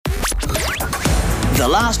The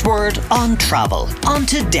last word on travel on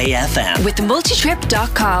Today FM. With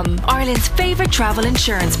multitrip.com, Ireland's favourite travel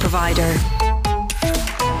insurance provider.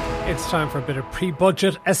 It's time for a bit of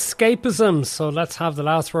pre-budget escapism. So let's have the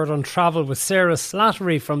last word on travel with Sarah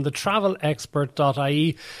Slattery from the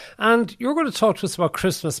travelexpert.ie. And you're going to talk to us about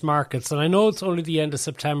Christmas markets. And I know it's only the end of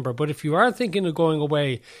September, but if you are thinking of going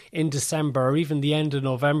away in December or even the end of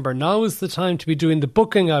November, now is the time to be doing the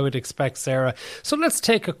booking, I would expect, Sarah. So let's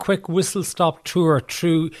take a quick whistle-stop tour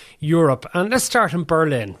through Europe. And let's start in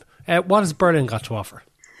Berlin. What has Berlin got to offer?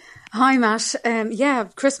 Hi, Matt.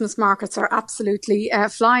 Christmas markets are absolutely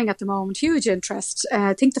flying at the moment. Huge interest.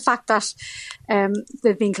 I think the fact that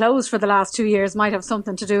they've been closed for the last 2 years might have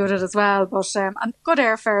something to do with it as well. But and good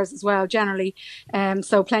airfares as well, generally.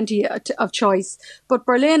 So plenty of choice. But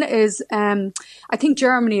Berlin is, I think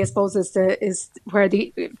Germany, I suppose, is where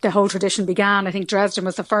the whole tradition began. I think Dresden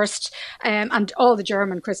was the first, and all the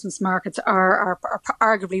German Christmas markets are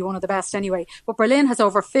arguably one of the best anyway. But Berlin has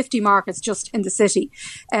over 50 markets just in the city,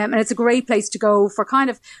 and it's a great place to go for kind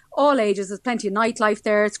of all ages. There's plenty of nightlife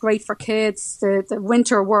there. It's great for kids. The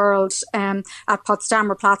winter world at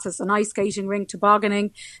Potsdamer Platz is an ice skating rink,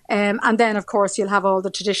 tobogganing. And then, of course, you'll have all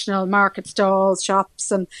the traditional market stalls,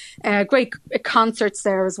 shops, and great concerts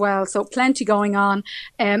there as well. So plenty going on.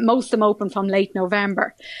 Most of them open from late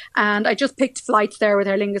November. And I just picked flights there with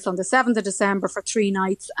Aer Lingus on the 7th of December for 3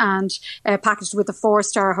 nights and packaged with a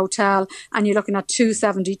 4-star hotel. And you're looking at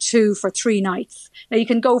 $272 for 3 nights. Now, you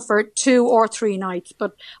can go for 2 or 3 nights,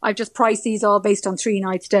 but I've just priced these all based on 3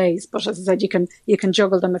 nights stays. But as I said, you can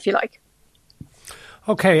juggle them if you like.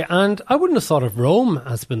 Okay, and I wouldn't have thought of Rome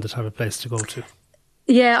as been the type of place to go to.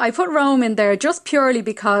 Yeah, I put Rome in there just purely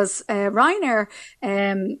because Ryanair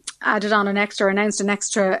announced an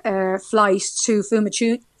extra flight to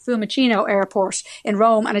Fiumicino Airport in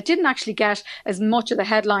Rome, and it didn't actually get as much of the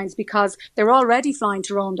headlines because they're already flying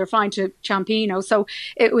to Rome. They're flying to Ciampino, so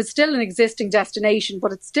it was still an existing destination,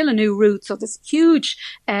 but it's still a new route. So there's huge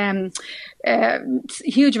amount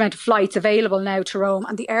of flights available now to Rome,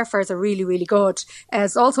 and the airfares are really, really good.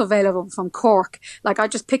 It's also available from Cork. Like I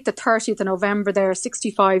just picked the 30th of November there,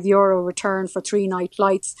 €65 return for 3-night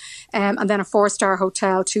flights, and then a 4-star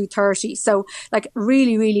hotel, $230. So like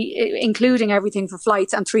really, really including everything for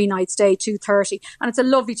flights and 3 nights stay, $230. And it's a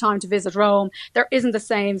lovely time to visit Rome. There isn't the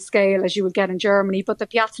same scale as you would get in Germany, but the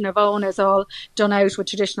Piazza Navona is all done out with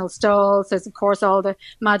traditional stalls. There's, of course, all the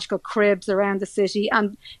magical cribs around the city.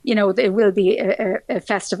 And, you know, there will be a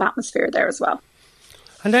festive atmosphere there as well.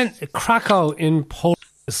 And then Krakow in Poland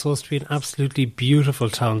is supposed to be an absolutely beautiful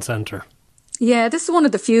town centre. Yeah, this is one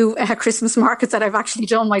of the few Christmas markets that I've actually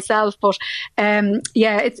done myself. But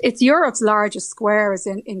it's Europe's largest square is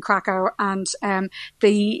in Krakow, and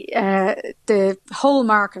the whole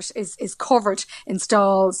market is covered in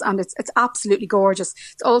stalls, and it's absolutely gorgeous.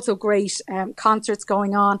 It's also great concerts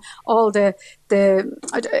going on. All the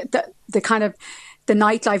kind of the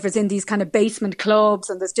nightlife is in these kind of basement clubs,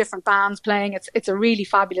 and there's different bands playing. It's a really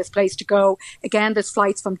fabulous place to go. Again, there's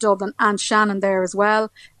flights from Dublin and Shannon there as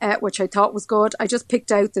well, which I thought was good. I just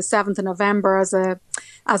picked out the 7th of November as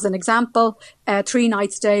an example. 3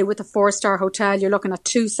 nights stay with a 4-star hotel. You're looking at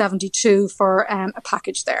 $272 for a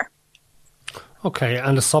package there. Okay,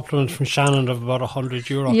 and a supplement from Shannon of about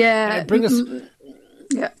 €100. Yeah. Bring us...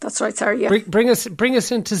 Yeah, that's right. Sorry. Yeah. Bring us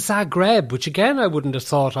into Zagreb, which again I wouldn't have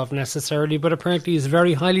thought of necessarily, but apparently is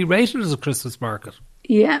very highly rated as a Christmas market.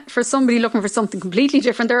 Yeah, for somebody looking for something completely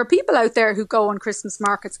different. There are people out there who go on Christmas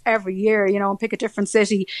markets every year, you know, and pick a different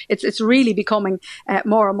city. It's really becoming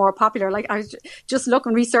more and more popular. Like I was just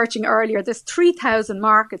researching earlier, there's 3,000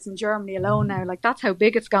 markets in Germany alone now. Like that's how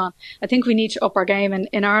big it's gone. I think we need to up our game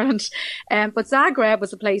in Ireland. But Zagreb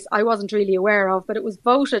was a place I wasn't really aware of, but it was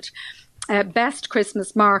voted best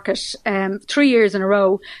Christmas market 3 years in a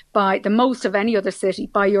row by the most of any other city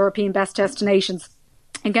by European Best Destinations.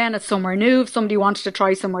 Again, it's somewhere new. If somebody wanted to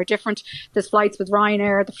try somewhere different, there's flights with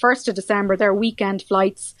Ryanair. The 1st of December, they're weekend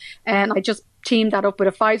flights. And I just teamed that up with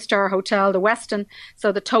a 5-star hotel, the Westin.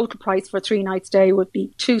 So the total price for a 3-night stay would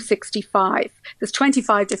be $265. There's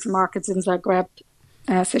 25 different markets in Zagreb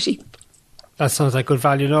city. That sounds like good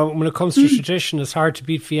value. Now, when it comes to tradition, it's hard to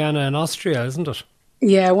beat Vienna in Austria, isn't it?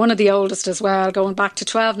 Yeah, one of the oldest as well, going back to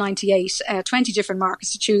 1298, 20 different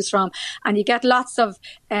markets to choose from. And you get lots of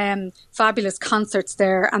fabulous concerts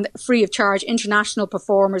there and free of charge international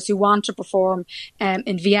performers who want to perform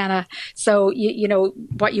in Vienna. So, you know,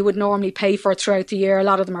 what you would normally pay for throughout the year, a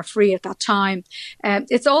lot of them are free at that time.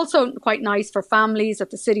 It's also quite nice for families at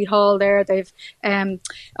the City Hall there. They've a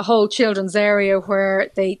whole children's area where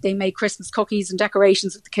they make Christmas cookies and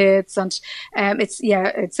decorations with the kids. And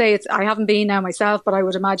I'd say I haven't been now myself, but but I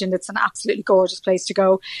would imagine it's an absolutely gorgeous place to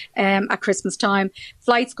go at Christmas time.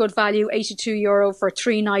 Flights, good value, €82 for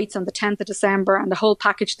 3 nights on the 10th of December, and the whole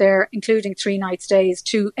package there, including 3 night stays,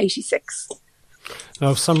 €286.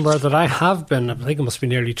 Now, somewhere that I have been, I think it must be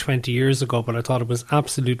nearly 20 years ago, but I thought it was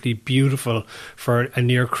absolutely beautiful for a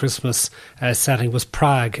near Christmas setting, was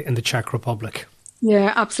Prague in the Czech Republic.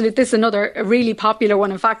 Yeah, absolutely. This is another really popular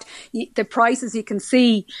one. In fact, the prices you can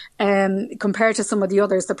see, compared to some of the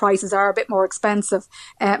others, the prices are a bit more expensive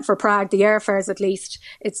for Prague, the airfares at least.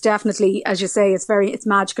 It's definitely, as you say, it's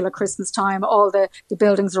magical at Christmas time. All the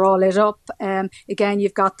buildings are all lit up. Again,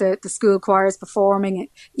 you've got the school choirs performing,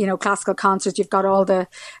 classical concerts. You've got all the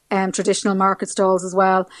traditional market stalls as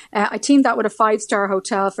well. I teamed that with a 5-star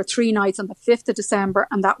hotel for 3 nights on the 5th of December,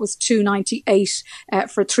 and that was $298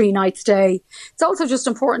 for a 3 night stay. It's also just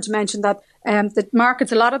important to mention that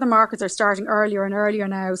a lot of the markets are starting earlier and earlier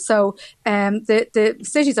now. So the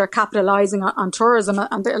cities are capitalising on tourism,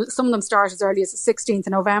 and some of them start as early as the 16th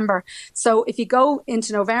of November. So if you go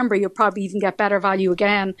into November, you'll probably even get better value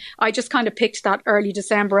again. I just kind of picked that early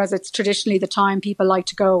December as it's traditionally the time people like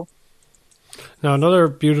to go. Now, another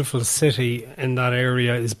beautiful city in that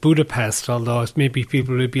area is Budapest, although maybe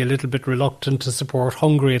people would be a little bit reluctant to support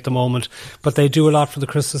Hungary at the moment, but they do a lot for the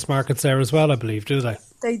Christmas markets there as well, I believe, do they?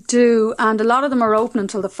 They do, and a lot of them are open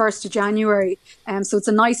until the 1st of January. So it's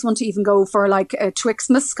a nice one to even go for like a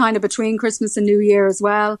Twixmas, kind of between Christmas and New Year as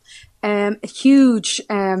well. A huge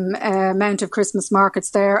amount of Christmas markets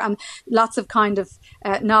there, and lots of kind of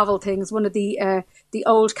novel things. One of the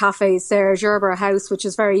old cafes there, Gerber House, which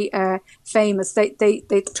is very famous,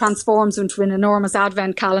 they transforms into an enormous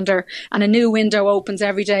advent calendar, and a new window opens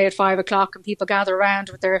every day at 5 o'clock, and people gather around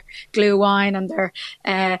with their glue wine and their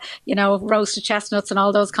roasted chestnuts and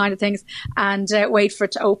all those kind of things, and wait for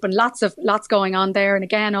it to open. Lots going on there, and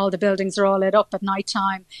again, all the buildings are all lit up at night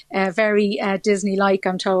time. Very Disney-like,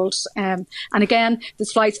 I'm told. And again,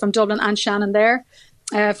 there's flights from Dublin and Shannon there.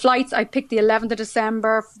 Flights, I picked the 11th of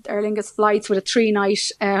December, Aer Lingus flights with a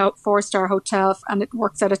 3-night 4-star hotel, and it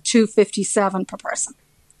works out at $257 per person.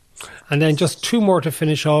 And then just 2 more to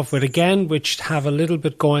finish off with, again, which have a little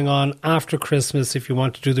bit going on after Christmas if you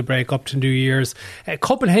want to do the break up to New Year's.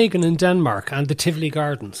 Copenhagen in Denmark and the Tivoli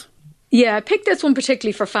Gardens. Yeah, I picked this one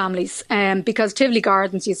particularly for families because Tivoli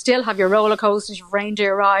Gardens, you still have your roller coasters, your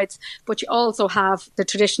reindeer rides, but you also have the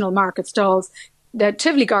traditional market stalls. The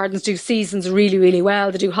Tivoli Gardens do seasons really, really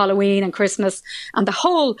well. They do Halloween and Christmas, and the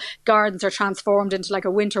whole gardens are transformed into like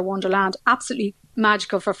a winter wonderland. Absolutely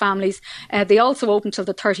magical for families. They also open till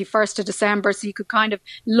the 31st of December, so you could kind of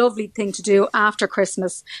lovely thing to do after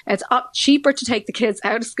Christmas. It's cheaper to take the kids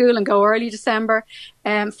out of school and go early December.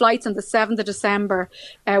 Flights on the 7th of December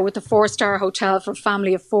with a 4-star hotel for a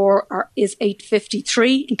family of 4 is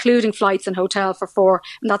 $853, including flights and hotel for 4,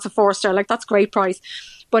 and that's a 4-star. Like, that's a great price.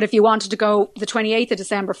 But if you wanted to go the 28th of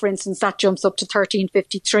December, for instance, that jumps up to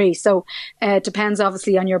 $1353. So it depends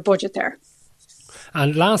obviously on your budget there.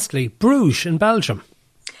 And lastly, Bruges in Belgium.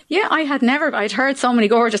 Yeah, I'd heard so many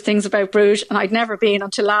gorgeous things about Bruges, and I'd never been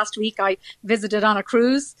until last week. I visited on a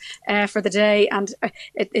cruise for the day, and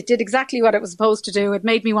it did exactly what it was supposed to do. It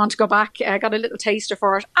made me want to go back. I got a little taster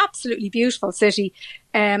for it. Absolutely beautiful city.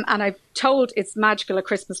 And I'm told it's magical at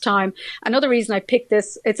Christmas time. Another reason I picked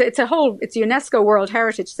this, it's a UNESCO World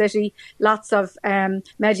Heritage City, lots of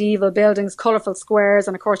medieval buildings, colourful squares,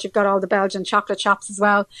 and of course you've got all the Belgian chocolate shops as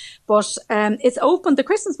well. But it's open, the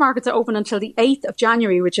Christmas markets are open until the 8th of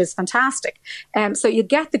January, which is fantastic. So you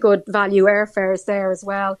get the good value airfares there as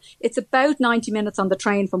well. It's about 90 minutes on the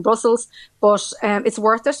train from Brussels, but it's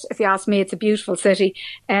worth it if you ask me. It's a beautiful city.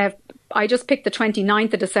 I just picked the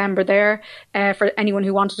 29th of December there for anyone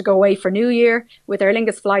who wanted to go away for New Year with Aer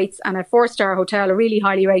Lingus flights and a 4-star hotel, a really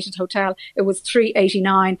highly rated hotel. It was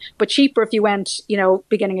 $389, but cheaper if you went,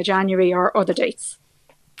 beginning of January or other dates.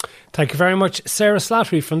 Thank you very much, Sarah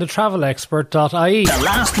Slattery from thetravelexpert.ie. The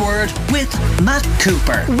Last Word with Matt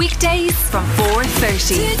Cooper. Weekdays from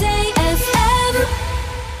 4:30. Today